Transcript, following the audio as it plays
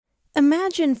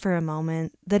Imagine for a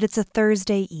moment that it's a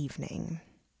Thursday evening.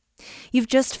 You've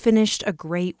just finished a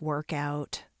great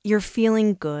workout, you're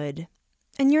feeling good,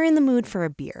 and you're in the mood for a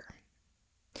beer.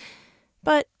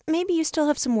 But maybe you still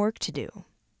have some work to do,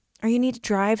 or you need to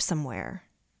drive somewhere,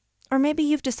 or maybe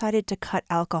you've decided to cut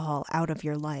alcohol out of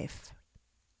your life.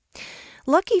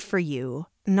 Lucky for you,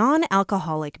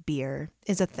 non-alcoholic beer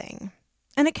is a thing,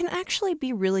 and it can actually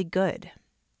be really good.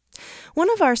 One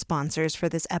of our sponsors for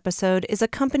this episode is a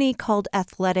company called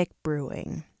Athletic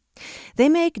Brewing. They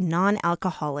make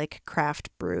non-alcoholic craft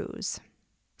brews.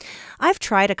 I've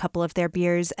tried a couple of their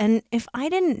beers, and if I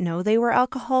didn't know they were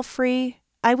alcohol-free,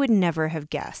 I would never have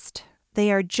guessed.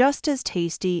 They are just as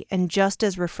tasty and just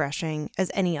as refreshing as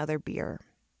any other beer.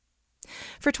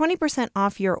 For 20%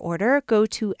 off your order, go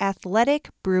to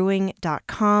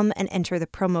athleticbrewing.com and enter the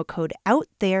promo code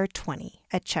OUTTHERE20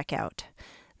 at checkout.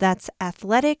 That's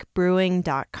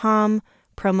athleticbrewing.com,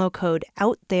 promo code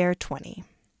OUTTHERE20.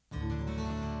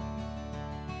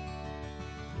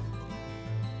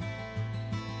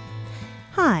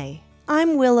 Hi,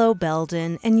 I'm Willow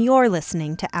Belden, and you're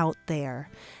listening to Out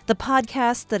There, the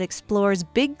podcast that explores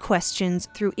big questions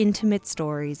through intimate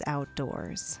stories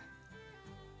outdoors.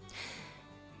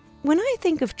 When I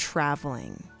think of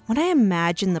traveling, when I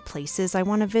imagine the places I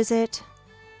want to visit,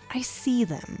 I see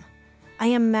them. I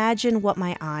imagine what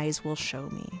my eyes will show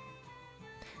me.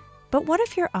 But what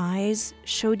if your eyes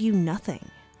showed you nothing?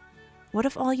 What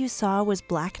if all you saw was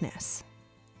blackness?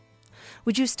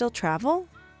 Would you still travel?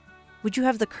 Would you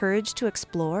have the courage to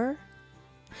explore?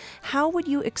 How would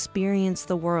you experience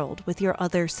the world with your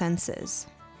other senses?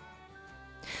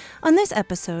 On this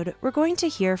episode, we're going to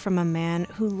hear from a man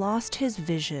who lost his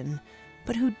vision,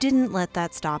 but who didn't let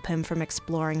that stop him from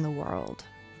exploring the world.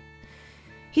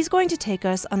 He's going to take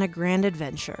us on a grand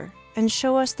adventure and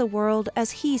show us the world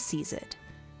as he sees it,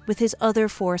 with his other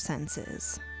four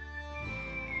senses.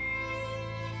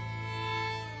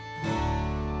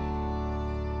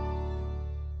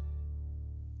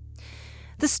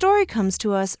 The story comes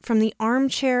to us from the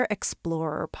Armchair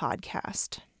Explorer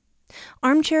podcast.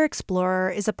 Armchair Explorer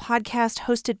is a podcast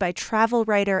hosted by travel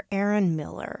writer Aaron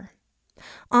Miller.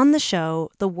 On the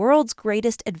show, the world's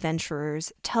greatest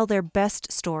adventurers tell their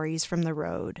best stories from the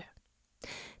road.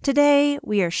 Today,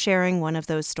 we are sharing one of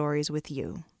those stories with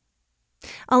you.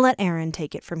 I'll let Aaron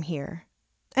take it from here.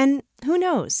 And who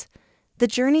knows, the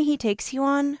journey he takes you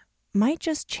on might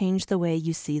just change the way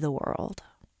you see the world.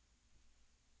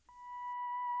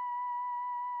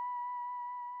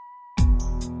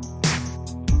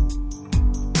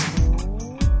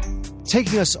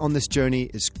 Taking us on this journey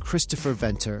is Christopher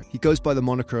Venter. He goes by the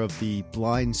moniker of the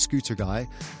Blind Scooter Guy.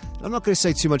 I'm not going to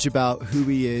say too much about who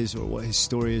he is or what his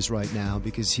story is right now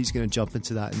because he's going to jump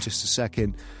into that in just a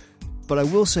second. But I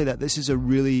will say that this is a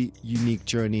really unique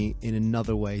journey in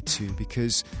another way too,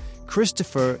 because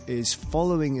Christopher is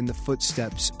following in the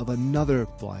footsteps of another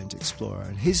blind explorer.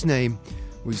 And his name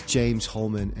was James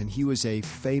Holman, and he was a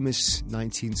famous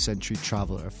 19th century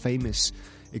traveler, a famous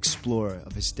explorer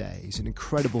of his day. He's an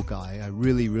incredible guy. I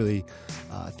really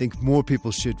think more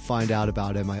people should find out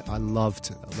about him. I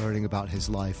loved learning about his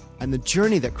life. And the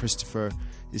journey that Christopher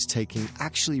is taking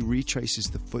actually retraces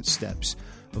the footsteps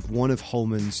of one of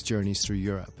Holman's journeys through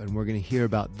Europe. And we're going to hear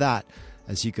about that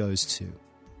as he goes too.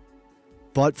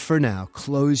 But for now,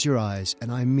 close your eyes.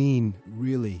 And I mean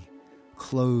really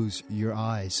close your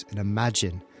eyes and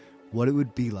imagine what it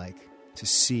would be like to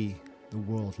see the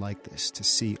world like this, to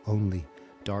see only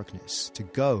darkness, to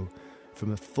go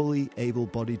from a fully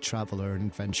able-bodied traveler and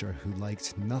adventurer who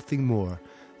liked nothing more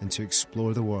than to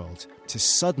explore the world, to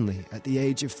suddenly, at the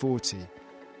age of 40,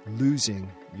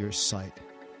 losing your sight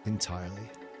entirely.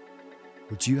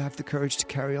 Would you have the courage to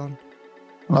carry on?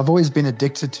 Well, I've always been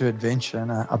addicted to adventure,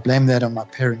 and I blame that on my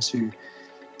parents who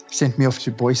sent me off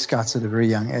to Boy Scouts at a very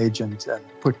young age and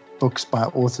put books by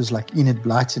authors like Enid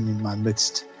Blyton in my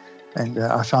midst. And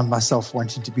I found myself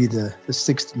wanting to be the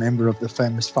sixth member of the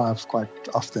famous five quite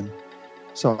often.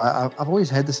 So I've always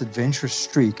had this adventurous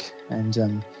streak, and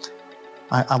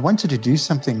I wanted to do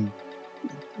something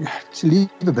to leave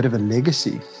a bit of a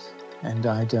legacy. And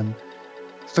I'd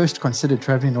first considered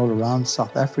traveling all around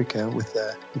South Africa with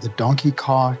a donkey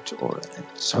cart or a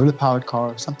solar-powered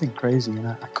car or something crazy, and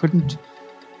I couldn't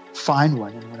find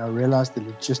one. And when I realized the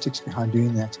logistics behind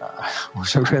doing that, I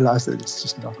also realized that it's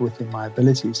just not within my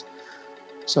abilities.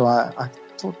 So I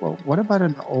thought, well, what about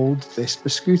an old Vespa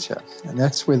scooter? And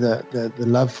that's where the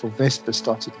love for Vespa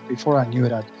started. Before I knew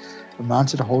it, I'd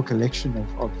mounted a whole collection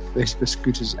of Vespa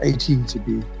scooters, 18 to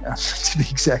be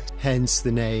exact. Hence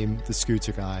the name, the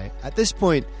Scooter Guy. At this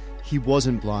point, he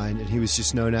wasn't blind, and he was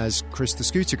just known as Chris the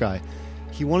Scooter Guy.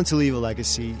 He wanted to leave a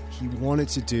legacy, he wanted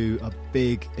to do a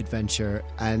big adventure,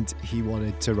 and he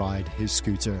wanted to ride his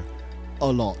scooter a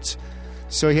lot.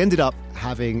 So he ended up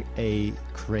having a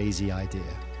crazy idea.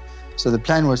 So the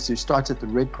plan was to start at the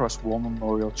Red Cross War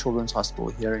Memorial Children's Hospital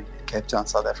here in Cape Town,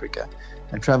 South Africa,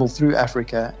 and travel through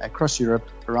Africa, across Europe,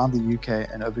 around the UK,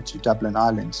 and over to Dublin,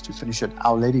 Ireland, to finish at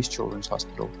Our Lady's Children's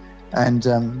Hospital. And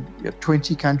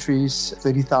 20 countries,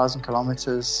 30,000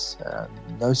 kilometers,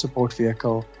 no support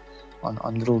vehicle,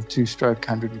 on little two-stroke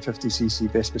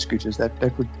 150cc Vespa scooters.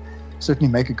 That would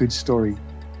certainly make a good story.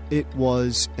 It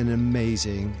was an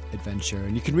amazing adventure,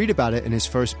 and you can read about it in his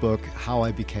first book, How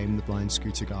I Became the Blind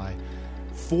Scooter Guy.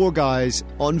 4 guys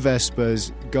on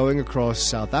Vespas going across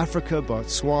South Africa,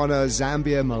 Botswana,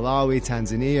 Zambia, Malawi,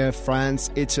 Tanzania, France,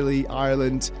 Italy,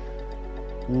 Ireland.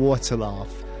 What a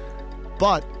laugh.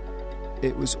 But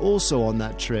it was also on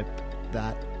that trip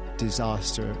that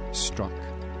disaster struck,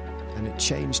 and it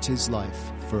changed his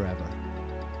life forever.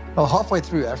 Well, halfway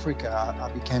through Africa, I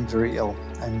became very ill,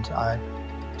 and I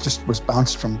just was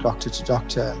bounced from doctor to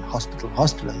doctor and hospital to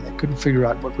hospital, and they couldn't figure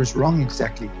out what was wrong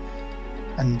exactly.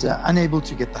 And unable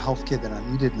to get the healthcare that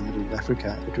I needed in the middle of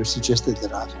Africa, it was suggested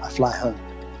that I fly home.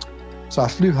 So I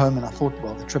flew home, and I thought,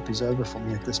 well, the trip is over for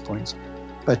me at this point.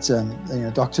 But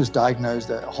doctors diagnosed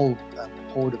a whole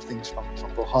horde of things from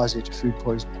bilharzia to food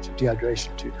poisoning to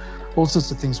dehydration to all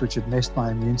sorts of things which had messed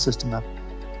my immune system up.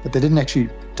 But they didn't actually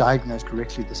diagnose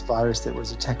correctly this virus that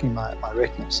was attacking my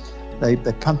retinas. They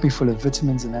pumped me full of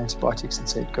vitamins and antibiotics and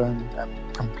said, go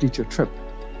and complete your trip.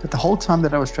 But the whole time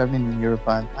that I was traveling in Europe,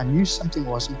 I knew something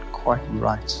wasn't quite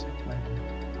right.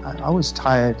 I was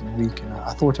tired and weak, and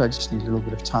I thought I just need a little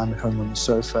bit of time at home on the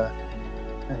sofa,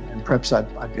 and perhaps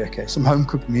I'd be okay. Some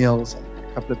home-cooked meals and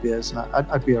a couple of beers, and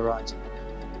I'd be all right.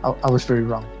 I was very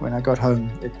wrong. When I got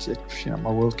home,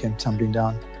 my world came tumbling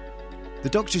down. The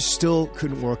doctors still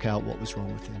couldn't work out what was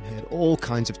wrong with him. He had all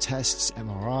kinds of tests,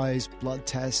 MRIs, blood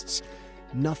tests.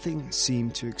 Nothing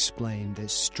seemed to explain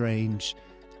this strange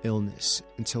illness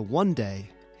until one day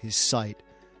his sight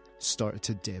started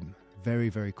to dim very,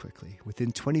 very quickly.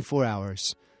 Within 24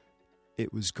 hours,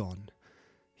 it was gone.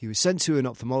 He was sent to an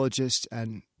ophthalmologist,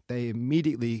 and they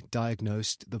immediately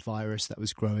diagnosed the virus that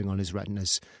was growing on his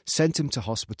retinas, sent him to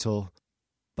hospital,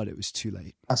 but it was too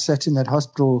late. I sat in that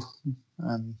hospital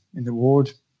in the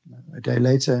ward a day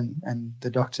later, and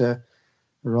the doctor,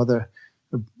 a rather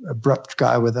abrupt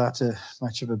guy without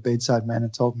much of a bedside manner,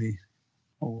 told me,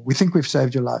 oh, we think we've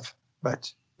saved your life,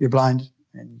 but you're blind,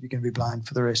 and you're going to be blind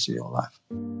for the rest of your life.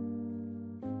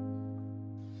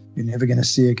 You're never going to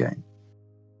see again.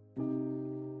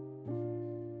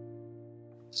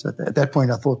 So at that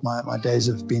point, I thought my days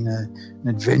of being an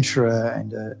adventurer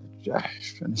and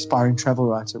an aspiring travel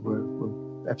writer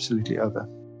were absolutely over.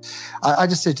 I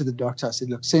just said to the doctor, I said,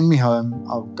 look, send me home.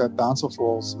 I'll go bounce off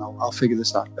walls and I'll figure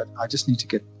this out. But I just need to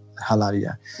get the hell out of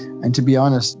here. And to be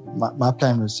honest, my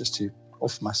plan was just to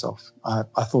off myself. I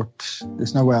thought,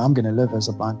 there's no way I'm going to live as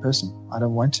a blind person. I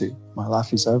don't want to. My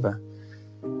life is over.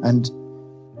 And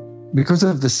because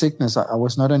of the sickness, I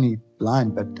was not only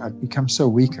blind, but I'd become so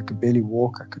weak. I could barely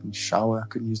walk. I couldn't shower. I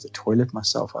couldn't use the toilet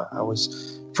myself. I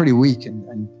was pretty weak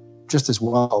and just as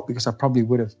well, because I probably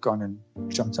would have gone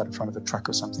and jumped out in front of a truck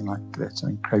or something like that,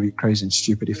 something crazy and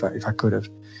stupid if I could have.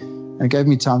 And it gave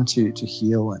me time to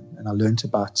heal, and I learned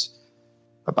about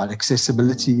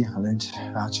accessibility. I learned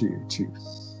how to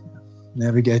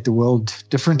navigate the world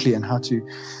differently, and how to.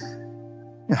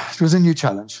 It was a new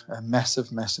challenge, a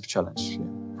massive, massive challenge,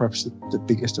 perhaps the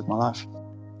biggest of my life.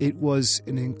 It was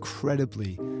an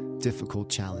incredibly difficult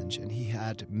challenge, and he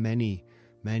had many,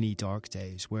 many dark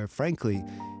days where, frankly,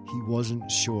 he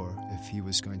wasn't sure if he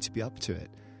was going to be up to it.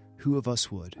 Who of us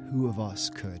would? Who of us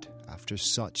could, after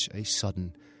such a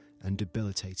sudden and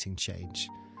debilitating change?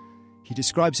 He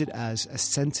describes it as a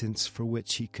sentence for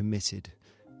which he committed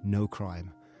no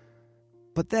crime.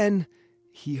 But then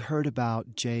he heard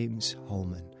about James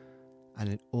Holman, and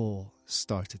it all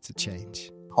started to change.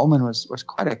 Holman was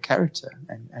quite a character,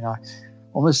 and I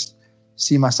almost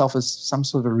see myself as some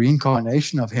sort of a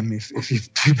reincarnation of him, if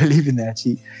you believe in that.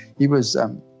 He was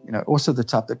also the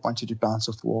type that wanted to bounce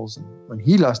off walls. And when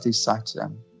he lost his sight,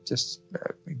 in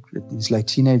his late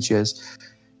teenage years,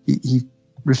 he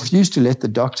refused to let the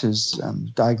doctor's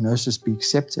diagnosis be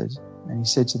accepted, and he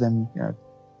said to them,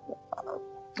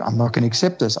 I'm not going to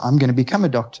accept this. I'm going to become a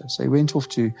doctor. So he went off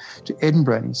to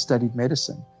Edinburgh and he studied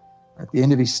medicine. At the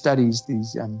end of his studies,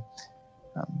 these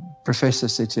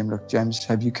professors said to him, look, James,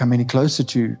 have you come any closer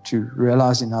to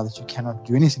realizing now that you cannot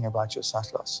do anything about your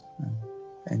sight loss?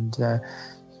 And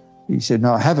he said,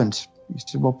 no, I haven't. He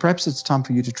said, well, perhaps it's time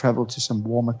for you to travel to some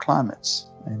warmer climates.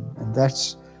 And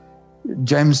that's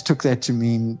James took that to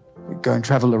mean go and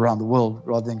travel around the world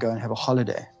rather than go and have a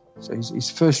holiday. So his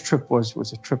first trip was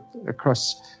a trip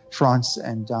across France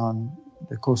and down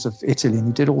the coast of Italy, and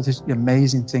he did all these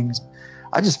amazing things.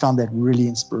 I just found that really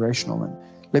inspirational, and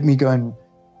let me go and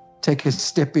take a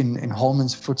step in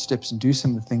Holman's footsteps and do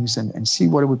some of the things and see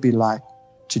what it would be like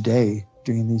today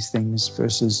doing these things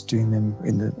versus doing them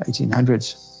in the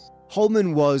 1800s.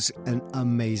 Holman was an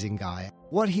amazing guy.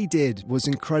 What he did was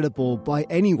incredible by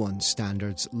anyone's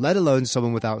standards, let alone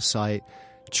someone without sight,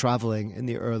 traveling in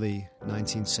the early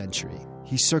 19th century.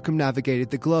 He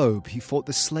circumnavigated the globe. He fought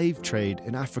the slave trade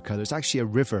in Africa. There's actually a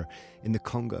river in the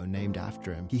Congo named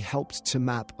after him. He helped to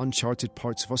map uncharted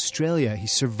parts of Australia. He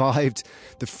survived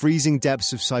the freezing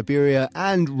depths of Siberia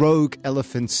and rogue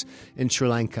elephants in Sri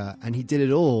Lanka. And he did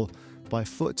it all by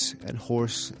foot and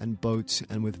horse and boat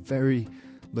and with very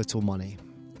little money.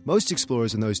 Most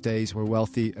explorers in those days were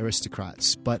wealthy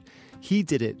aristocrats, but he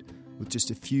did it with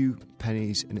just a few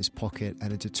pennies in his pocket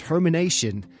and a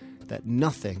determination that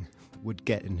nothing would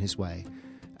get in his way.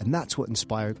 And that's what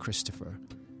inspired Christopher.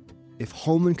 If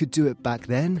Holman could do it back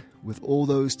then, with all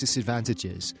those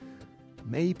disadvantages,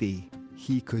 maybe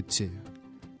he could too.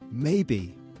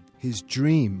 Maybe his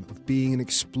dream of being an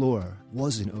explorer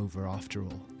wasn't over after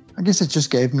all. I guess it just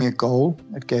gave me a goal.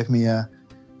 It gave me a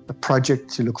project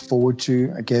to look forward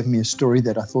to. It gave me a story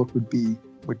that I thought would be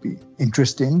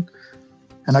interesting.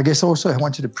 And I guess also I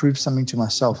wanted to prove something to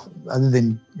myself other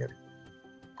than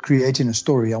creating a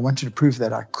story. I wanted to prove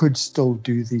that I could still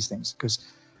do these things, because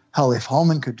hell, if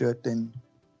Holman could do it, then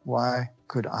why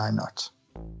could I not?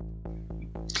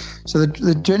 So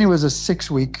the journey was a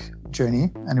 6-week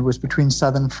journey, and it was between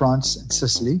southern France and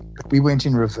Sicily. But we went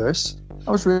in reverse. I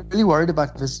was really worried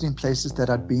about visiting places that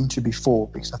I'd been to before,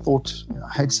 because I thought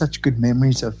I had such good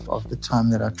memories of the time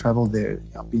that I traveled there.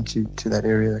 I've been to that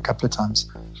area a couple of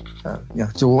times.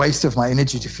 It's a waste of my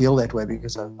energy to feel that way,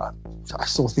 because I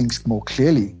saw things more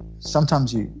clearly.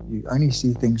 Sometimes you only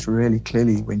see things really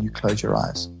clearly when you close your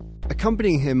eyes.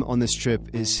 Accompanying him on this trip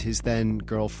is his then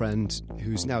girlfriend,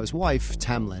 who's now his wife,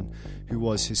 Tamlin, who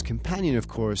was his companion, of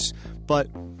course, but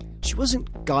she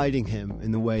wasn't guiding him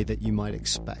in the way that you might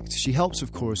expect. She helps,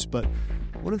 of course, but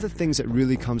one of the things that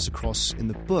really comes across in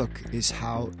the book is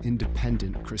how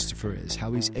independent Christopher is,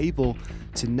 how he's able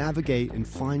to navigate and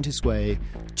find his way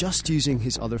just using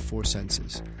his other 4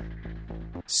 senses.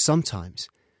 Sometimes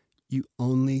you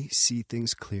only see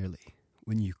things clearly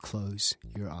when you close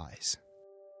your eyes.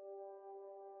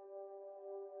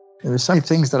 There were some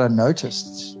things that I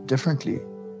noticed differently,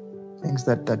 things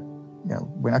that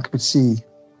when I could see,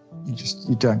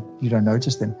 you don't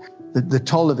notice them. The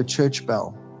toll of a church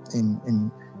bell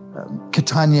in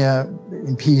Catania,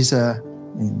 in Pisa,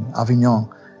 in Avignon,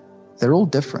 they're all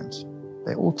different.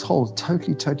 They're all told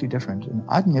totally different, and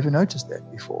I'd never noticed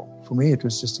that before. For me, it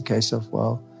was just a case of,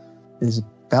 well, there's a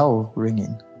bell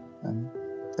ringing, and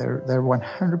they're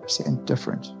 100%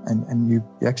 different, and you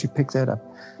actually pick that up.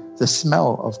 The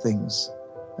smell of things,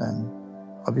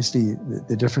 obviously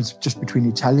the difference just between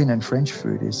Italian and French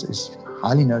food is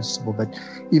highly noticeable, but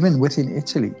even within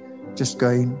Italy, just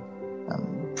going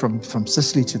from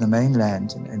Sicily to the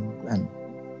mainland and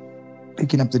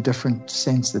picking up the different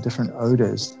scents, the different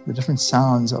odors, the different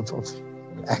sounds of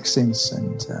accents,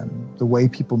 and the way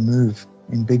people move.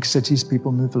 In big cities,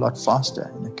 people move a lot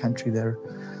faster. In the country, they're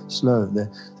slow.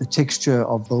 The texture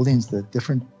of buildings, the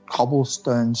different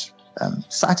cobblestones.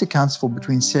 Sight accounts for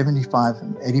between 75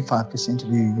 and 85% of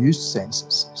your used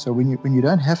senses. So when you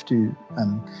don't have to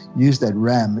use that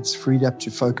RAM, it's freed up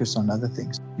to focus on other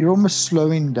things. You're almost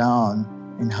slowing down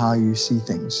in how you see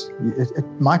things. It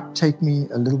might take me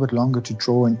a little bit longer to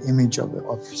draw an image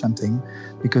of something,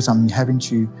 because I'm having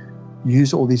to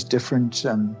use all these different.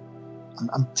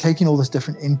 I'm taking all this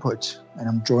different input and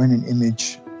I'm drawing an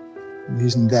image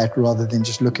using that, rather than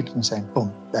just look at it and saying,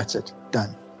 boom, that's it,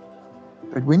 done.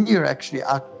 But when you're actually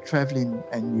out traveling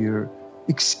and you're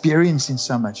experiencing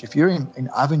so much, if you're in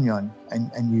Avignon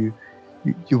and you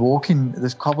walk in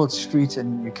this cobbled street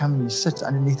and you come and you sit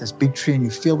underneath this big tree and you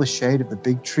feel the shade of the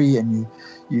big tree, and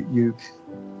you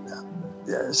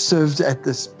served at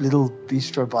this little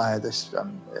bistro by this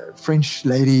French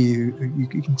lady who you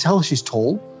can tell she's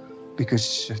tall,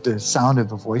 because the sound of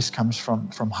her voice comes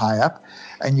from high up,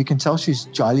 and you can tell she's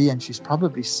jolly and she's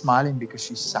probably smiling because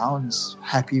she sounds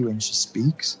happy when she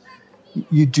speaks.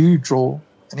 You do draw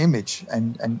an image,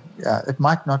 and it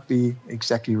might not be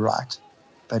exactly right,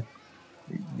 but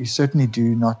you certainly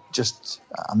do not just.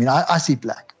 I see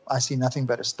black. I see nothing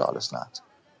but a starless night,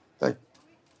 but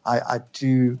I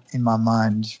do in my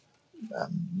mind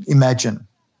imagine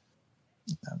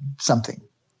something.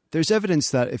 There's evidence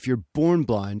that if you're born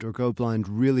blind or go blind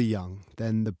really young,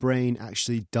 then the brain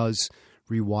actually does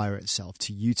rewire itself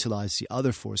to utilize the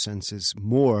other four senses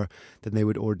more than they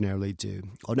would ordinarily do.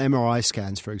 On MRI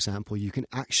scans, for example, you can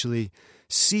actually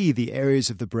see the areas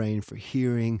of the brain for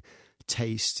hearing,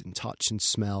 taste and touch and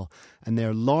smell, and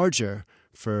they're larger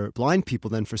for blind people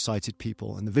than for sighted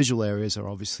people, and the visual areas are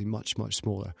obviously much, much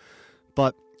smaller.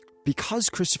 But because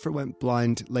Christopher went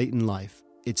blind late in life,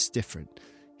 it's different.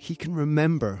 He can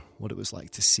remember what it was like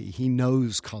to see. He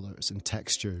knows colours and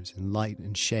textures and light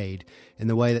and shade in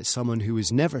the way that someone who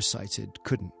was never sighted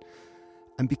couldn't.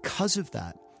 And because of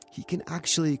that, he can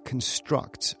actually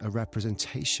construct a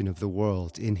representation of the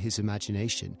world in his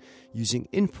imagination using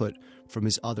input from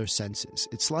his other senses.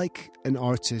 It's like an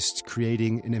artist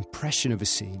creating an impression of a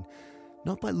scene,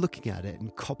 not by looking at it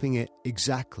and copying it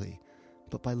exactly,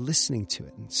 but by listening to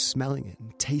it and smelling it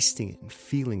and tasting it and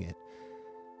feeling it.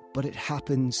 But it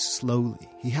happens slowly.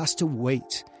 He has to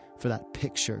wait for that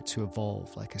picture to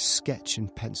evolve like a sketch in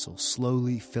pencil,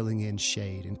 slowly filling in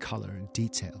shade and colour and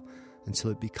detail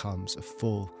until it becomes a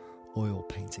full oil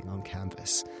painting on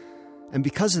canvas. And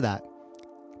because of that,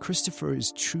 Christopher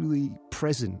is truly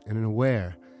present and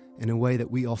aware in a way that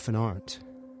we often aren't.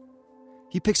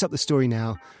 He picks up the story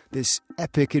now, this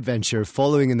epic adventure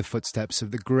following in the footsteps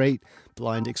of the great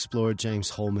blind explorer James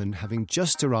Holman, having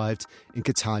just arrived in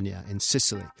Catania in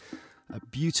Sicily, a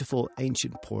beautiful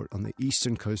ancient port on the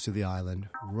eastern coast of the island,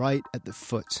 right at the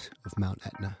foot of Mount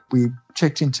Etna. We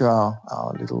checked into our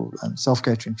little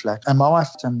self-catering flat, and my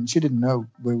wife, she didn't know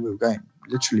where we were going.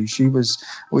 Literally, she was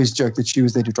always joked that she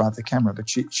was there to drive the camera, but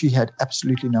she had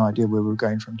absolutely no idea where we were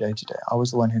going from day to day. I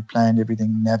was the one who planned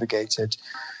everything, navigated,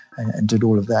 and did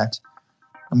all of that.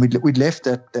 And we'd left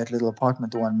that little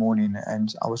apartment the one morning,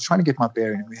 and I was trying to get my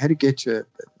bearing. We had to get to a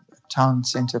town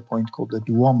center point called the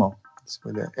Duomo. It's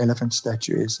where the elephant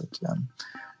statue is at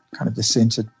kind of the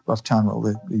center of town where all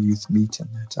the youth meet and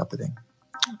that type of thing.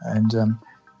 And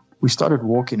we started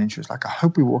walking, and she was like, I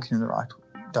hope we're walking in the right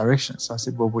direction. So I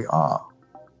said, well, we are.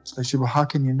 So she said, well, how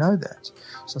can you know that?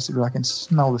 So I said, well, I can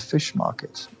smell the fish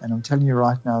market. And I'm telling you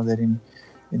right now that in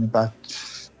about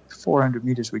 400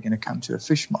 meters, we're going to come to a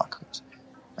fish market.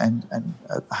 And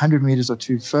 100 meters or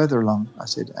two further along, I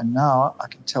said, and now I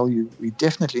can tell you we're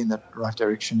definitely in the right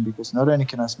direction, because not only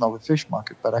can I smell the fish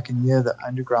market, but I can hear the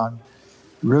underground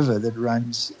river that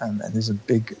runs, and there's a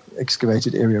big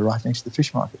excavated area right next to the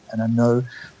fish market. And I know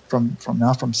from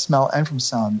smell and from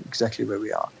sound exactly where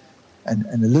we are. And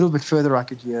a little bit further, I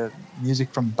could hear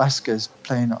music from buskers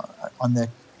playing on that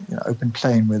open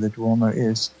plain where the Duomo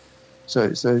is.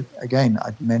 So again,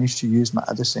 I'd managed to use my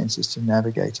other senses to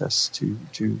navigate us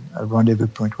to a rendezvous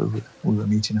point where we were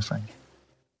meeting a friend.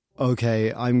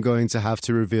 Okay, I'm going to have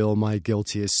to reveal my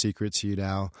guiltiest secret to you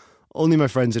now. Only my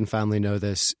friends and family know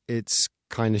this. It's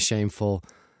kind of shameful.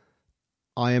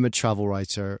 I am a travel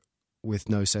writer with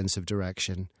no sense of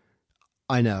direction.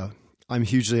 I know. I'm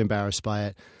hugely embarrassed by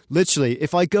it. Literally,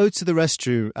 if I go to the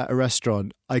restroom at a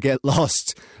restaurant, I get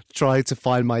lost trying to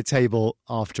find my table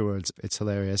afterwards. It's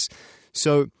hilarious.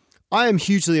 So I am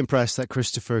hugely impressed that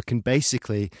Christopher can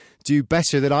basically do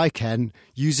better than I can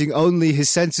using only his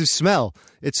sense of smell.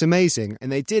 It's amazing.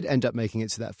 And they did end up making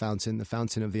it to that fountain, the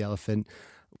Fountain of the Elephant,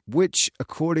 which,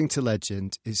 according to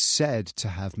legend, is said to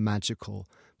have magical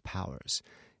powers.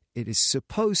 It is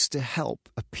supposed to help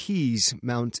appease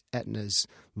Mount Etna's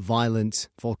violent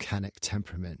volcanic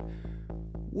temperament,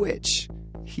 which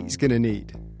he's going to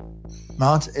need.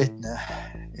 Mount Etna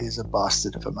is a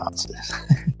bastard of a mountain.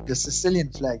 The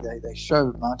Sicilian flag, they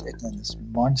show Mount Etna and this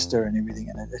monster and everything,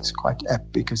 and it's quite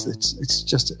apt because it's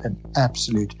just an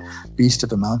absolute beast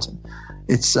of a mountain.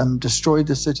 It's destroyed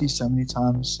the city so many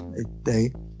times.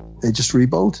 They just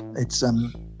rebuild. It's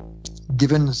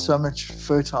given so much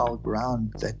fertile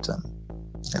ground that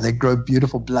they grow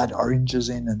beautiful blood oranges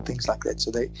in and things like that.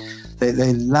 So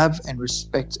they love and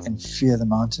respect and fear the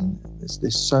mountain.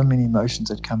 There's so many emotions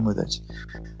that come with it.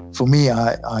 For me,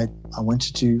 I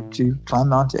wanted to climb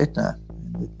Mount Etna.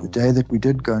 The day that we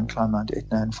did go and climb Mount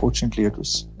Etna, unfortunately, it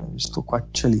was still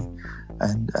quite chilly,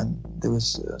 and there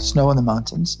was snow on the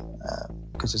mountains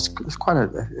because it's quite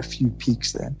a few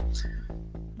peaks there,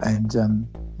 and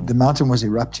the mountain was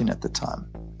erupting at the time,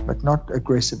 but not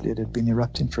aggressively. It had been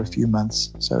erupting for a few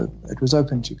months, so it was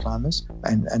open to climbers.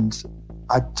 And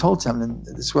I told him,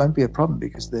 this won't be a problem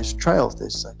because there's trails,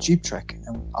 there's a jeep track,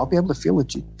 and I'll be able to feel the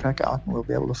jeep track out and we'll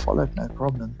be able to follow it, no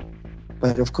problem.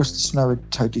 But of course the snow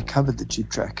had totally covered the jeep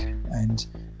track, and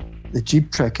the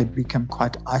jeep track had become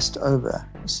quite iced over.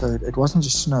 So it wasn't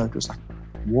just snow, it was like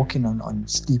walking on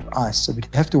steep ice. So we'd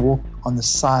have to walk on the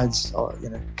sides, or,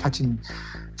 cutting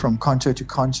from contour to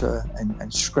contour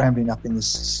and scrambling up in the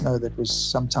snow that was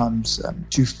sometimes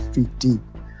 2 feet deep.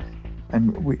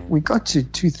 And we got to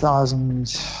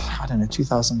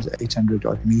 2,800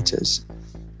 odd meters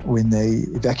when they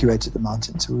evacuated the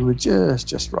mountain. So we were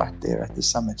just right there at the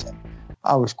summit. And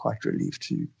I was quite relieved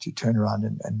to turn around,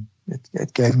 and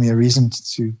it gave me a reason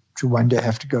to one day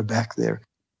have to go back there.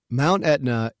 Mount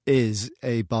Etna is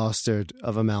a bastard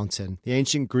of a mountain. The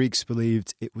ancient Greeks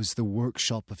believed it was the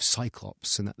workshop of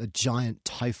Cyclops and that the giant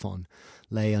Typhon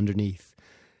lay underneath.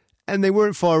 And they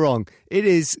weren't far wrong. It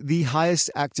is the highest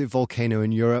active volcano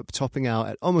in Europe, topping out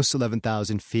at almost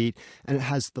 11,000 feet, and it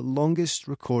has the longest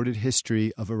recorded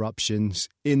history of eruptions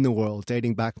in the world,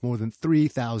 dating back more than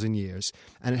 3,000 years.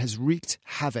 And it has wreaked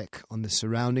havoc on the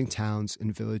surrounding towns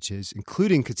and villages,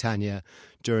 including Catania,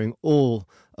 during all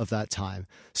of that time.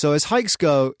 So as hikes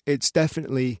go, it's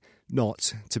definitely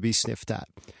not to be sniffed at.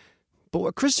 But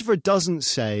what Christopher doesn't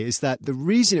say is that the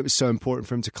reason it was so important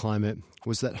for him to climb it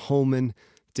was that Holman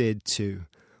did too.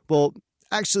 Well,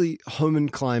 actually, Holman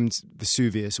climbed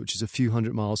Vesuvius, which is a few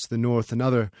hundred miles to the north,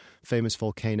 another famous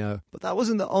volcano. But that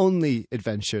wasn't the only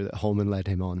adventure that Holman led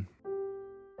him on.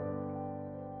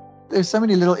 There's so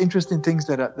many little interesting things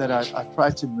that I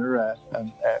tried to mirror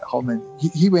Holman.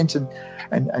 He went and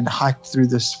hiked through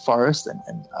this forest,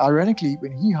 and ironically,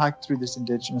 when he hiked through this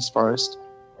indigenous forest,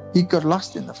 he got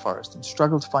lost in the forest and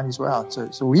struggled to find his way out.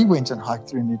 So we went and hiked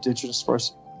through an indigenous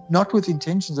forest, not with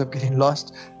intentions of getting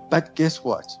lost, but guess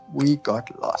what? We got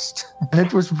lost. And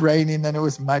it was raining and it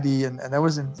was muddy, and that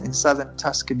was in southern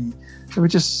Tuscany. There were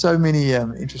just so many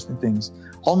interesting things.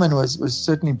 Holman was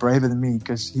certainly braver than me,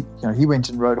 because he went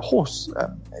and rode a horse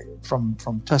from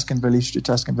Tuscan village to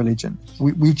Tuscan village, and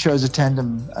we chose a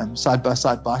tandem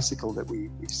side-by-side bicycle that we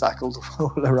cycled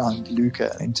all around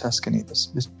Lucca in Tuscany, this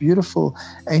beautiful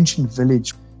ancient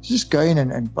village. Just going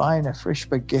and buying a fresh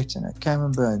baguette and a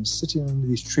camembert and sitting under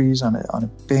these trees on a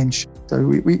bench. So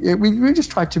we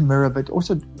just tried to mirror, but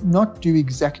also not do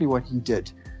exactly what he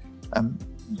did,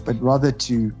 but rather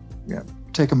to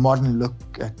take a modern look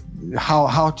at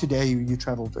how today you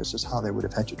travel versus how they would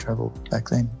have had to travel back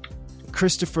then.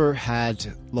 Christopher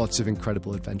had lots of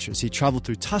incredible adventures. He traveled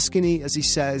through Tuscany, as he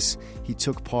says. He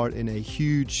took part in a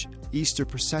huge Easter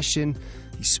procession.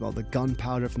 He smelled the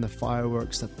gunpowder from the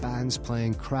fireworks, the bands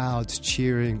playing, crowds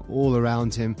cheering all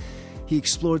around him. He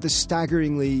explored the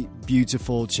staggeringly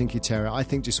beautiful Cinque Terre. I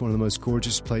think just one of the most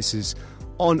gorgeous places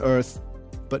on Earth.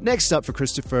 But next up for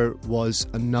Christopher was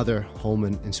another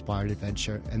Holman-inspired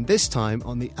adventure, and this time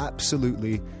on the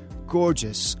absolutely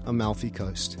gorgeous Amalfi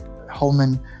Coast.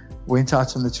 Holman went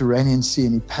out on the Tyrrhenian Sea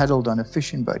and he paddled on a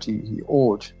fishing boat. He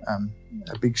oared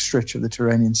a big stretch of the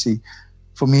Tyrrhenian Sea.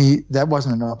 For me, that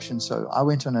wasn't an option, so I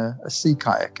went on a sea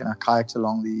kayak and I kayaked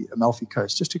along the Amalfi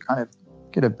Coast just to kind of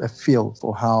get a feel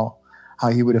for how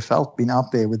he would have felt being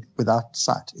out there without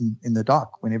sight in the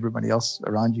dark when everybody else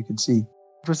around you could see.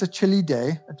 It was a chilly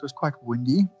day. It was quite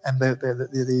windy, and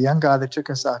the young guy that took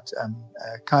us out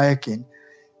kayaking,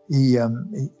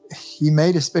 he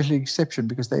made a special exception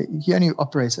because he only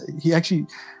operates. He actually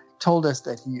told us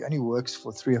that he only works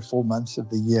for 3 or 4 months of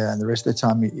the year, and the rest of the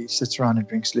time he sits around and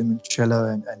drinks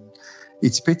limoncello and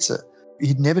eats pizza.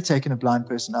 He'd never taken a blind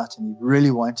person out, and he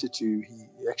really wanted to.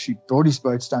 He actually brought his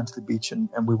boats down to the beach, and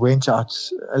we went out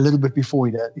a little bit before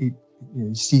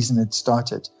his season had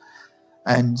started.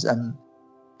 And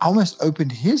I almost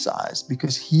opened his eyes,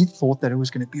 because he thought that it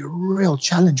was going to be a real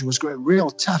challenge. It was going to be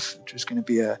real tough. It was going to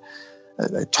be a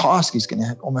task. He's going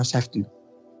to almost have to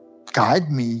guide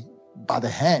me by the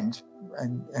hand,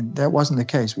 and that wasn't the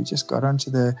case. We just got onto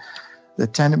the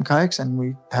tandem kayaks and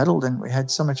we paddled, and we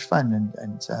had so much fun,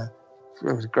 and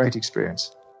it was a great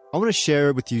experience. I want to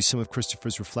share with you some of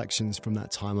Christopher's reflections from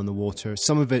that time on the water.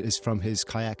 Some of it is from his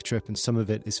kayak trip, and some of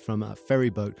it is from a ferry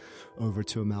boat over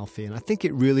to Amalfi. And I think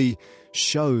it really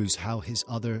shows how his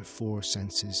other 4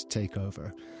 senses take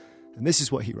over. And this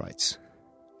is what he writes.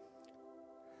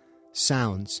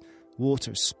 Sounds,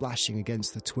 water splashing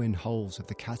against the twin hulls of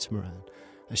the catamaran,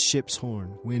 a ship's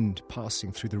horn, wind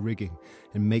passing through the rigging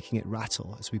and making it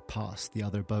rattle as we passed the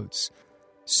other boats.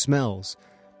 Smells,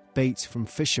 bait from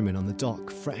fishermen on the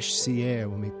dock, fresh sea air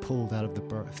when we pulled out of the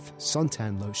berth,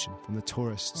 suntan lotion from the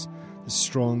tourists, the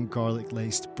strong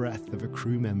garlic-laced breath of a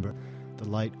crew member, the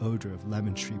light odour of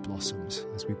lemon tree blossoms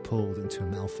as we pulled into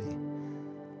Amalfi.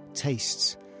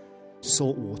 Tastes,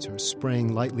 salt water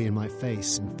spraying lightly in my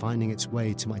face and finding its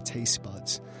way to my taste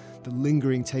buds, the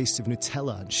lingering taste of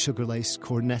Nutella and sugar-laced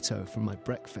cornetto from my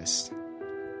breakfast.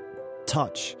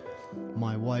 Touch,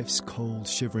 my wife's cold,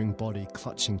 shivering body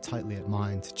clutching tightly at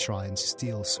mine to try and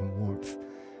steal some warmth.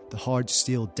 the hard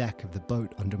steel deck of the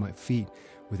boat under my feet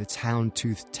with its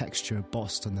hound-toothed texture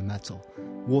embossed on the metal,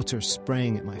 water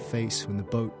spraying at my face when the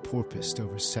boat porpoised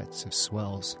over sets of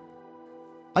swells.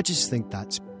 I just think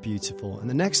that's beautiful, and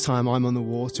the next time I'm on the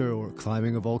water or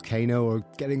climbing a volcano or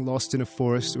getting lost in a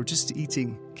forest or just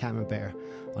eating camembert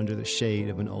under the shade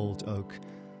of an old oak,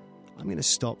 I'm going to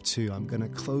stop too. I'm going to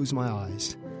close my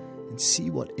eyes and see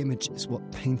what images,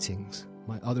 what paintings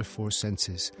my other four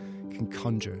senses can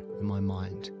conjure in my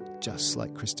mind, just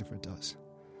like Christopher does.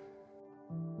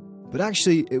 But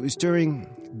actually, it was during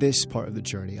this part of the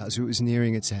journey, as it was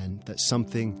nearing its end, that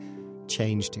something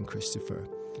changed in Christopher.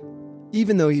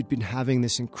 Even though he'd been having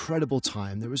this incredible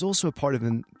time, there was also a part of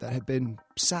him that had been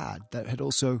sad, that had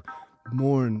also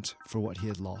mourned for what he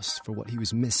had lost, for what he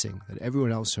was missing, that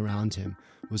everyone else around him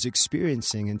was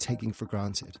experiencing and taking for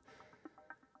granted.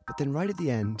 But then right at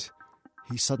the end,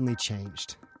 he suddenly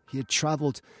changed. He had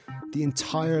travelled the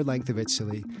entire length of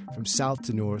Italy, from south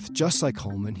to north, just like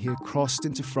Holman. He had crossed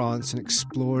into France and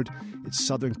explored its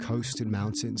southern coast and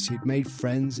mountains. He had made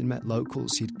friends and met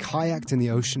locals. He had kayaked in the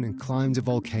ocean and climbed a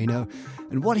volcano.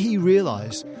 And what he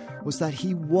realised was that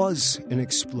he was an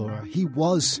explorer. He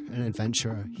was an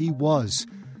adventurer. He was,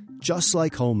 just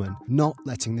like Holman, not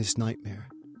letting this nightmare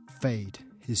fade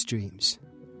his dreams.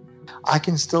 I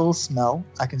can still smell,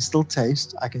 I can still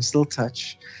taste, I can still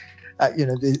touch.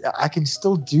 I can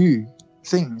still do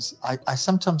things. I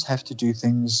sometimes have to do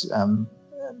things. I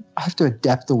have to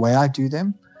adapt the way I do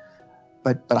them,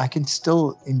 but I can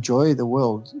still enjoy the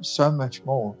world so much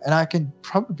more. And I can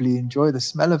probably enjoy the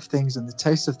smell of things and the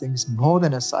taste of things more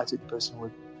than a sighted person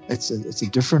would. It's a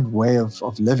different way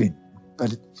of living,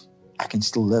 but I can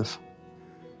still live.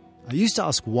 I used to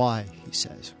ask why, he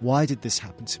says. Why did this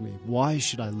happen to me? Why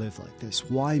should I live like this?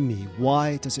 Why me?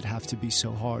 Why does it have to be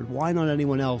so hard? Why not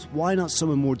anyone else? Why not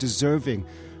someone more deserving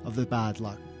of the bad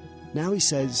luck? Now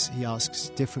he asks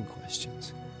different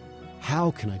questions. How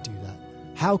can I do that?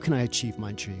 How can I achieve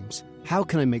my dreams? How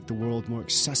can I make the world more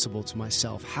accessible to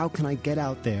myself? How can I get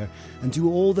out there and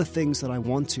do all the things that I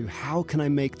want to? How can I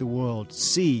make the world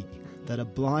see that a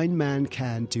blind man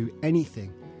can do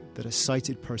anything that a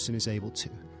sighted person is able to?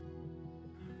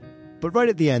 But right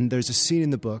at the end, there's a scene in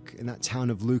the book in that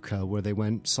town of Lucca where they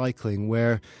went cycling,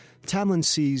 where Tamlin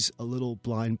sees a little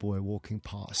blind boy walking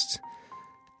past.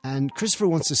 And Christopher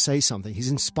wants to say something.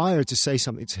 He's inspired to say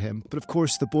something to him. But of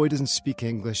course, the boy doesn't speak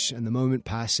English, and the moment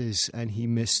passes, and he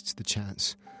missed the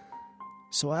chance.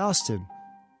 So I asked him,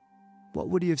 what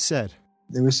would he have said?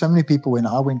 There were so many people when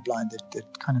I went blind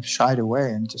that kind of shied away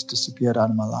and just disappeared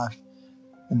out of my life.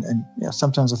 And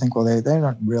sometimes I think, well, they're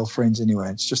not real friends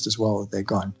anyway. It's just as well that they're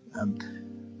gone.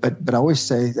 But I always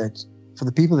say that for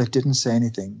the people that didn't say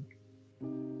anything,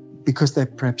 because they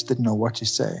perhaps didn't know what to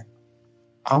say,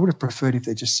 I would have preferred if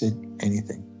they just said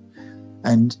anything.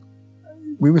 And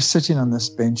we were sitting on this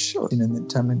bench, and then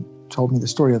Tamlin told me the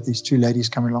story of these two ladies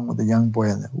coming along with a young boy,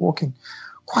 and they were walking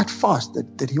quite fast,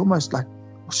 that he almost like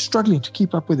was struggling to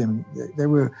keep up with him. They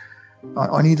were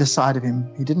on either side of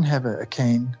him. He didn't have a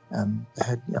cane. They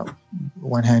had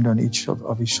one hand on each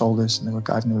of his shoulders, and they were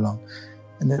guiding him along.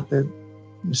 And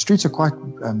the streets are quite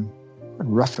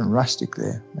rough and rustic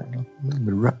there, a little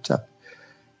bit ripped up.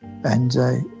 And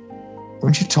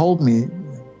when she told me,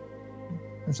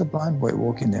 there's a blind boy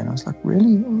walking there, and I was like,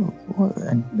 really? Oh.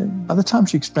 And by the time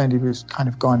she explained, he was kind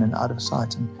of gone and out of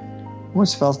sight. And I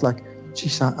always felt like,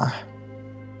 geez, I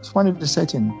just wanted to say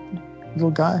to him,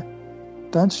 little guy,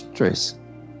 don't stress.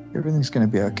 Everything's going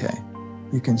to be okay.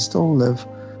 You can still live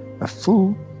a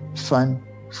full, fun,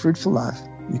 fruitful life.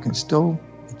 You can still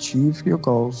achieve your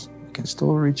goals. You can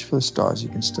still reach for the stars. You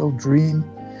can still dream.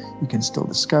 You can still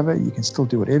discover. You can still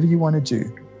do whatever you want to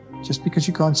do. Just because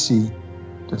you can't see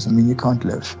doesn't mean you can't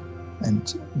live.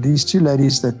 And these two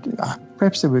ladies that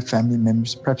perhaps they were family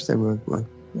members, perhaps they were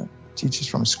teachers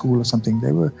from a school or something.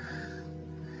 They were,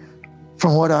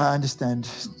 from what I understand,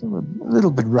 they were a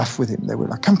little bit rough with him. They were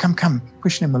like, come,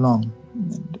 pushing him along.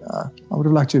 And I would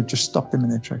have liked to have just stopped them in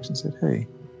their tracks and said, hey,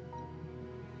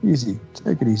 easy,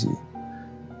 take it easy.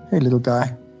 Hey, little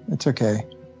guy, it's okay.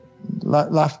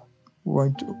 Life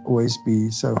won't always be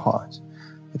so hard.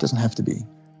 It doesn't have to be.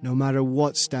 No matter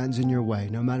what stands in your way,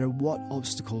 no matter what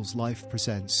obstacles life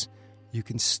presents, you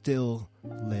can still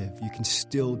live, you can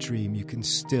still dream, you can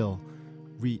still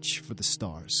reach for the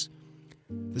stars.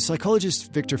 The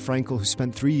psychologist Viktor Frankl, who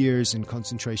spent 3 years in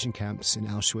concentration camps in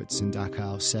Auschwitz and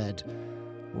Dachau, said,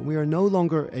 when we are no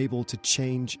longer able to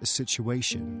change a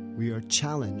situation, we are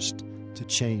challenged to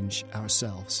change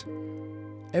ourselves.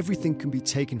 Everything can be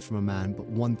taken from a man but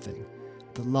one thing,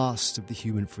 the last of the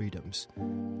human freedoms,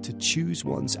 to choose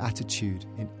one's attitude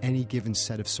in any given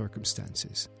set of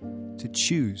circumstances, to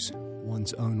choose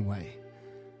one's own way.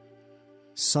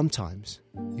 Sometimes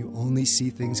you only see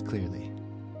things clearly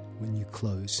when you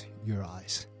close your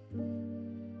eyes.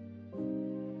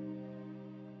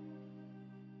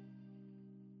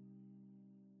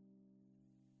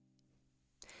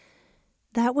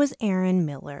 That was Aaron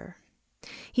Miller.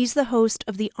 He's the host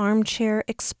of the Armchair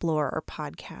Explorer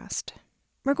podcast.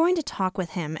 We're going to talk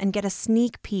with him and get a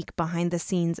sneak peek behind the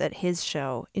scenes at his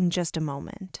show in just a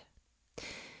moment.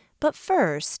 But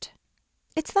first,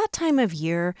 it's that time of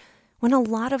year when a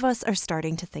lot of us are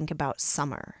starting to think about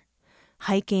summer.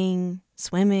 Hiking,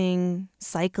 swimming,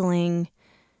 cycling,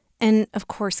 and of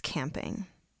course camping.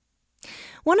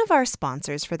 One of our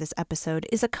sponsors for this episode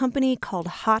is a company called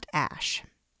Hot Ash.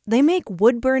 They make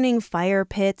wood-burning fire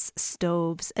pits,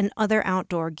 stoves, and other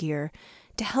outdoor gear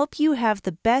to help you have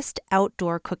the best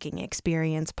outdoor cooking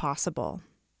experience possible.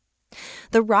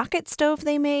 The rocket stove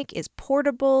they make is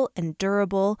portable and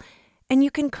durable, and you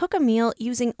can cook a meal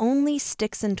using only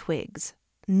sticks and twigs.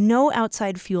 No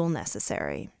outside fuel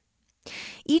necessary.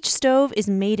 Each stove is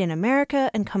made in America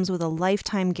and comes with a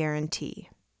lifetime guarantee.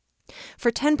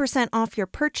 For 10% off your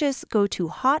purchase, go to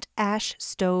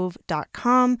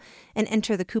hotashstove.com and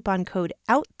enter the coupon code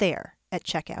OUTTHERE at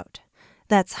checkout.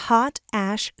 That's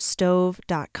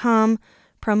hotashstove.com,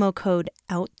 promo code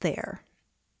OUTTHERE.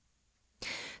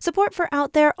 Support for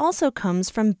Out There also comes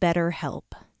from BetterHelp.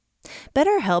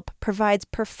 BetterHelp provides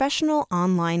professional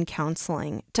online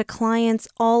counseling to clients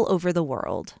all over the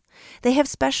world. They have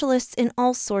specialists in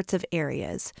all sorts of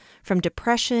areas, from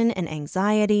depression and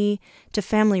anxiety to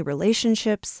family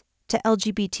relationships to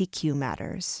LGBTQ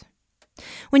matters.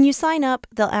 When you sign up,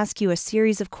 they'll ask you a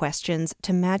series of questions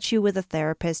to match you with a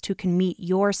therapist who can meet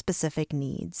your specific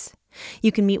needs.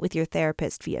 You can meet with your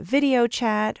therapist via video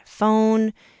chat,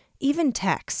 phone, even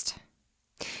text.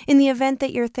 In the event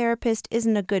that your therapist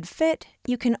isn't a good fit,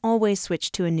 you can always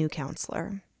switch to a new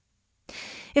counselor.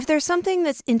 If there's something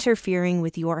that's interfering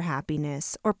with your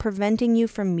happiness or preventing you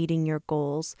from meeting your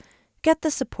goals, get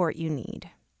the support you need.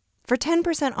 For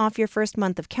 10% off your first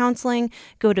month of counseling,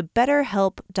 go to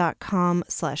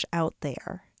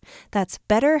betterhelp.com/outthere. That's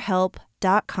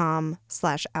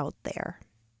betterhelp.com/outthere.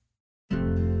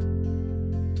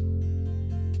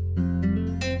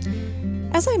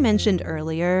 As I mentioned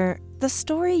earlier, the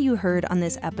story you heard on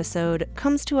this episode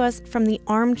comes to us from the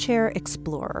Armchair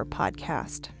Explorer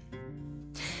podcast.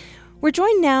 We're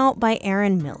joined now by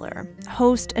Aaron Miller,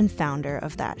 host and founder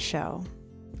of that show.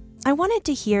 I wanted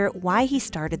to hear why he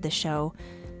started the show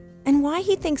and why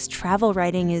he thinks travel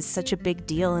writing is such a big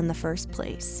deal in the first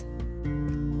place.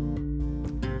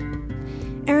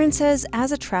 Aaron says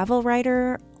as a travel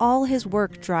writer, all his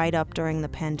work dried up during the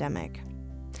pandemic.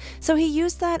 So he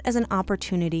used that as an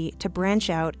opportunity to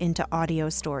branch out into audio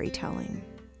storytelling.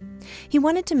 He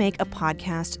wanted to make a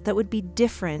podcast that would be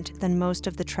different than most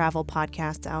of the travel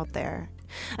podcasts out there.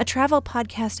 A travel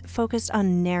podcast focused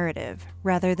on narrative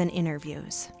rather than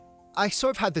interviews. I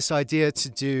sort of had this idea to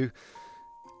do,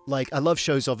 I love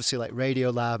shows obviously like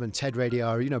Radiolab and TED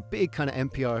Radio, or, big kind of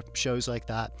NPR shows like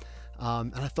that.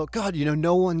 And I thought, God,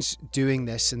 no one's doing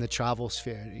this in the travel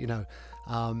sphere,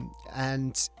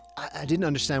 and I didn't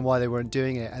understand why they weren't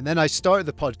doing it. And then I started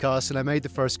the podcast and I made the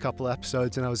first couple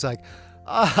episodes and I was like,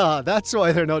 that's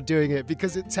why they're not doing it,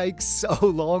 because it takes so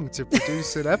long to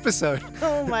produce an episode.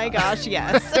 Oh my gosh,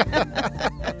 yes.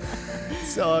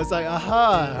 So I was like,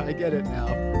 I get it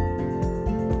now.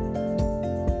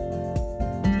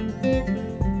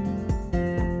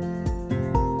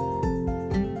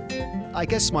 I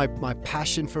guess my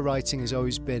passion for writing has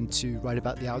always been to write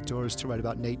about the outdoors, to write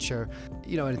about nature.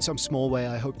 And in some small way,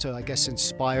 I hope to,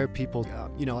 inspire people.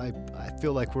 I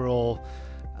feel like we're all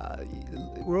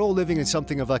living in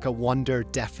something of like a wonder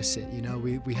deficit.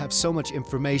 We have so much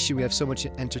information, we have so much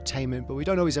entertainment, but we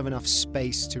don't always have enough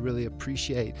space to really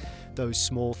appreciate those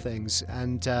small things.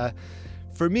 And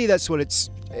for me, that's what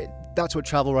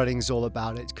travel writing is all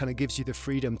about. It kind of gives you the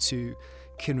freedom to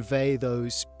convey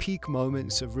those peak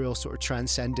moments of real sort of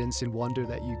transcendence and wonder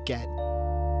that you get.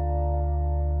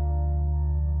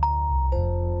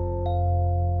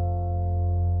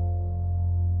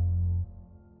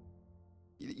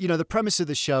 The premise of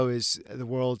the show is the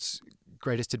world's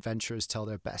greatest adventurers tell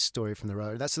their best story from the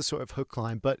road. That's the sort of hook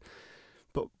line. But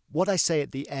what I say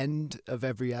at the end of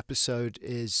every episode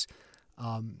is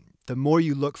the more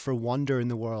you look for wonder in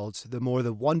the world, the more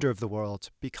the wonder of the world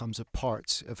becomes a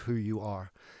part of who you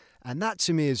are. And that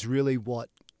to me is really what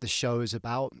the show is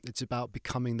about. It's about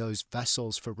becoming those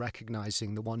vessels for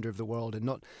recognizing the wonder of the world and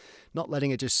not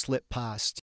letting it just slip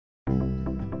past.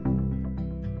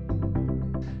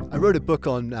 I wrote a book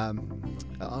on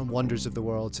wonders of the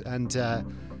world, and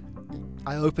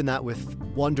I open that with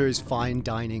wonder is fine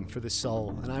dining for the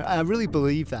soul. And I really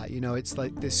believe that, it's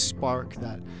like this spark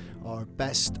that our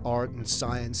best art and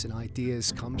science and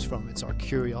ideas comes from. It's our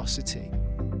curiosity.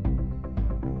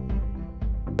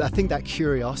 I think that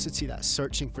curiosity, that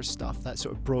searching for stuff, that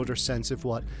sort of broader sense of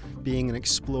what being an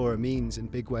explorer means in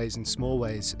big ways and small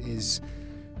ways is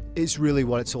really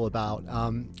what it's all about.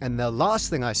 And the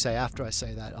last thing I say after I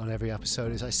say that on every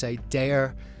episode is I say,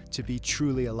 dare to be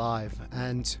truly alive.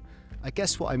 And I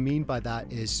guess what I mean by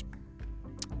that is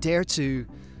dare to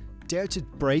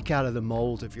break out of the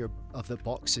mold of the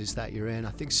boxes that you're in.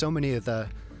 I think so many of the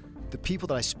people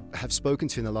that I have spoken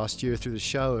to in the last year through the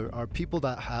show are people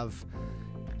that have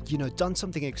done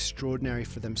something extraordinary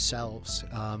for themselves,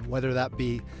 whether that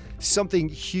be something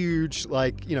huge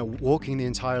like walking the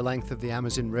entire length of the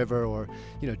Amazon River, or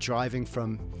driving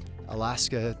from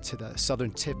Alaska to the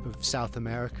southern tip of South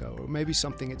America, or maybe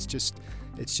something it's just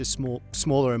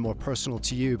smaller and more personal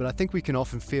to you. But I think we can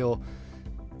often feel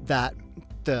that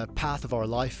the path of our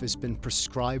life has been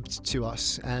prescribed to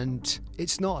us, and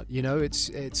it's not. We're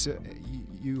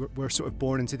sort of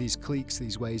born into these cliques,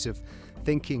 these ways of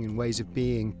thinking and ways of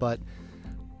being. But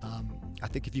I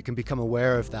think if you can become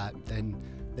aware of that, then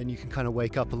you can kind of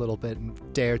wake up a little bit and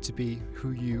dare to be who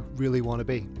you really want to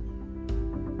be.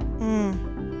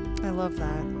 I love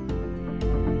that.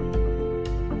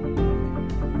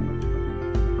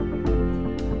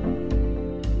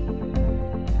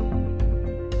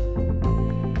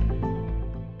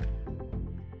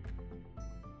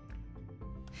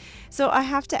 So I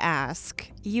have to ask,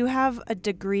 you have a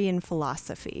degree in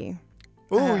philosophy.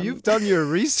 Oh, you've done your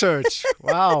research.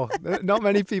 Wow. Not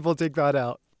many people dig that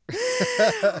out.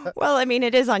 Well, I mean,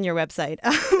 it is on your website.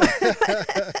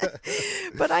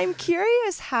 But I'm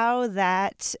curious how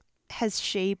that has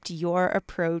shaped your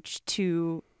approach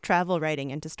to travel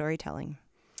writing and to storytelling.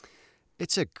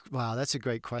 Wow, that's a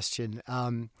great question.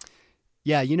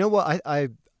 Yeah, you know what? I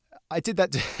did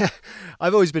that.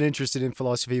 I've always been interested in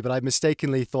philosophy, but I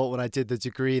mistakenly thought when I did the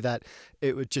degree that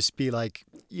it would just be like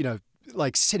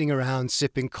sitting around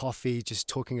sipping coffee, just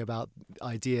talking about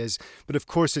ideas. But of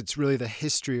course, it's really the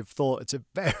history of thought. It's a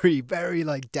very, very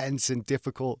dense and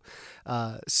difficult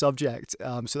subject.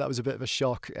 So that was a bit of a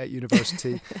shock at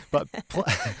university, but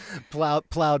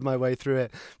plowed my way through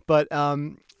it. But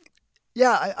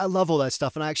yeah, I love all that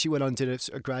stuff. And I actually went on and did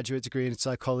a graduate degree in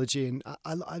psychology. And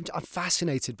I'm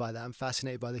fascinated by that. I'm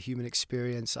fascinated by the human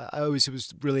experience. I always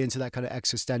was really into that kind of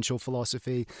existential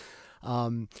philosophy.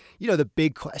 The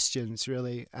big questions,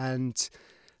 really. And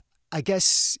I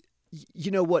guess,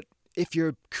 what, if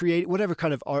you're creating whatever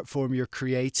kind of art form you're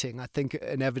creating, I think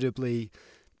inevitably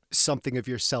something of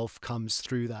yourself comes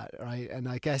through that, right? And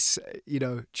I guess,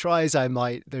 try as I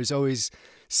might, there's always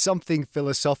something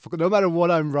philosophical. No matter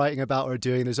what I'm writing about or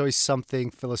doing, there's always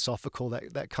something philosophical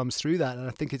that comes through that. And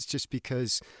I think it's just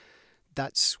because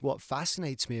that's what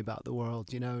fascinates me about the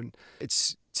world, and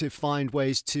it's to find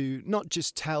ways to not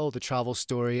just tell the travel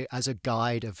story as a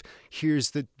guide of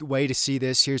here's the way to see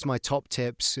this, here's my top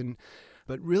tips,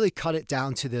 but really cut it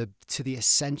down to the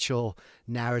essential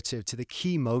narrative, to the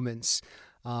key moments.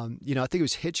 I think it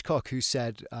was Hitchcock who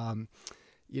said,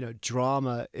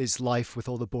 drama is life with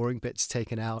all the boring bits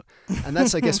taken out. And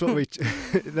that's, I guess,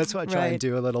 that's what I try and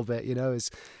do a little bit,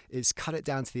 is cut it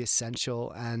down to the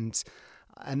essential and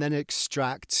then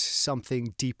extract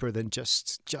something deeper than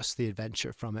just the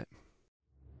adventure from it.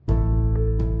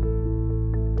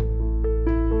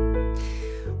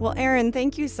 Well, Aaron,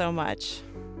 thank you so much.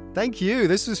 Thank you.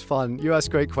 This was fun. You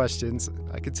asked great questions.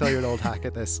 I can tell you're an old hack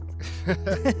at this.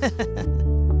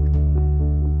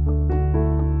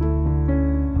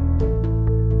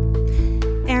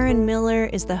 Aaron Miller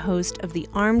is the host of the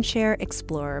Armchair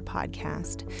Explorer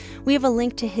podcast. We have a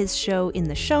link to his show in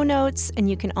the show notes, and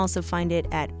you can also find it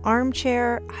at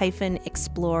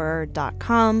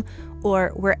armchair-explorer.com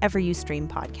or wherever you stream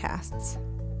podcasts.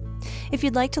 If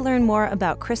you'd like to learn more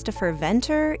about Christopher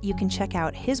Venter, you can check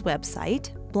out his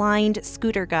website,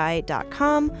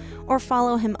 blindscooterguy.com, or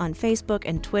follow him on Facebook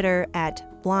and Twitter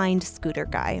at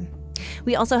blindscooterguy.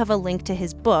 We also have a link to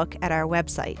his book at our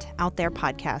website,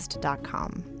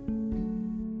 outtherepodcast.com.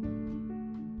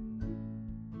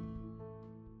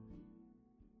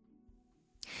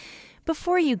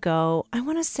 Before you go, I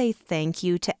want to say thank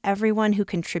you to everyone who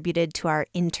contributed to our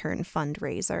intern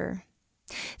fundraiser.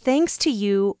 Thanks to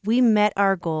you, we met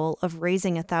our goal of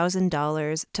raising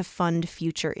 $1,000 to fund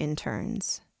future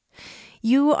interns.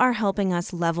 You are helping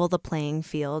us level the playing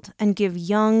field and give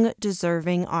young,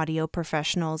 deserving audio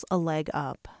professionals a leg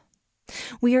up.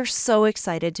 We are so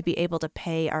excited to be able to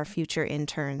pay our future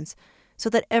interns. so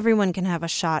that everyone can have a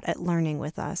shot at learning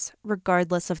with us,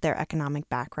 regardless of their economic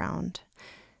background.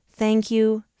 Thank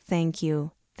you, thank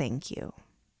you, thank you.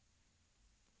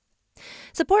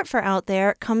 Support for Out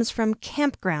There comes from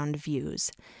Campground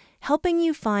Views, helping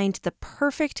you find the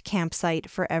perfect campsite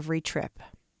for every trip.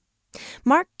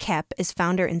 Mark Koepp is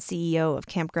founder and CEO of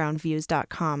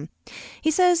CampgroundViews.com. He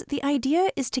says the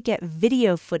idea is to get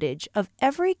video footage of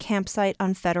every campsite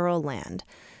on federal land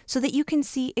so that you can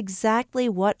see exactly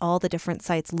what all the different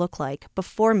sites look like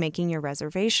before making your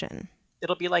reservation.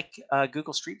 It'll be like a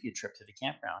Google Street View trip to the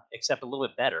campground, except a little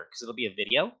bit better because it'll be a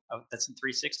video that's in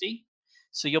 360.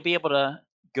 So you'll be able to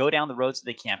go down the roads to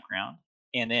the campground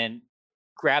and then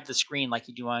grab the screen like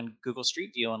you do on Google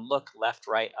Street View and look left,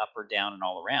 right, up or down and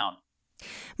all around.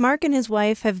 Mark and his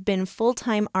wife have been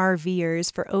full-time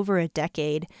RVers for over a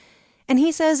decade, and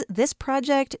he says this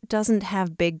project doesn't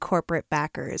have big corporate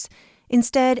backers.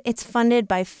 Instead, it's funded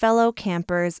by fellow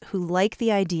campers who like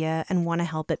the idea and want to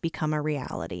help it become a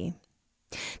reality.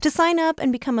 To sign up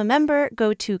and become a member,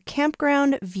 go to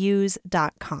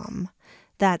campgroundviews.com.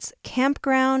 That's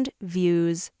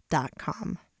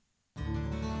campgroundviews.com.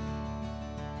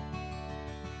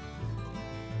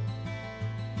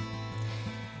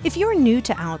 If you're new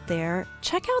to Out There,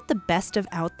 check out the Best of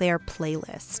Out There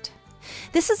playlist.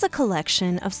 This is a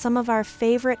collection of some of our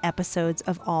favorite episodes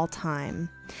of all time,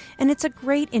 and it's a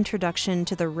great introduction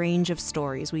to the range of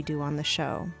stories we do on the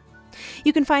show.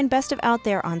 You can find Best of Out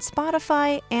There on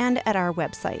Spotify and at our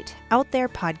website,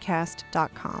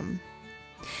 outtherepodcast.com.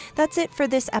 That's it for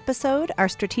this episode. Our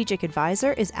strategic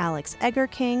advisor is Alex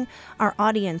Eggerking. Our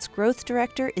audience growth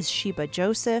director is Sheba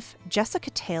Joseph.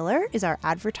 Jessica Taylor is our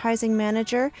advertising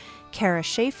manager. Kara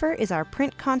Schaefer is our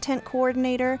print content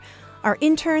coordinator. Our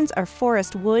interns are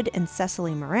Forrest Wood and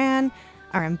Cecily Moran.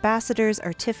 Our ambassadors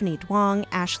are Tiffany Duong,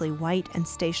 Ashley White, and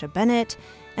Stacia Bennett.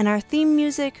 And our theme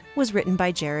music was written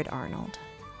by Jared Arnold.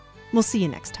 We'll see you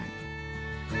next time.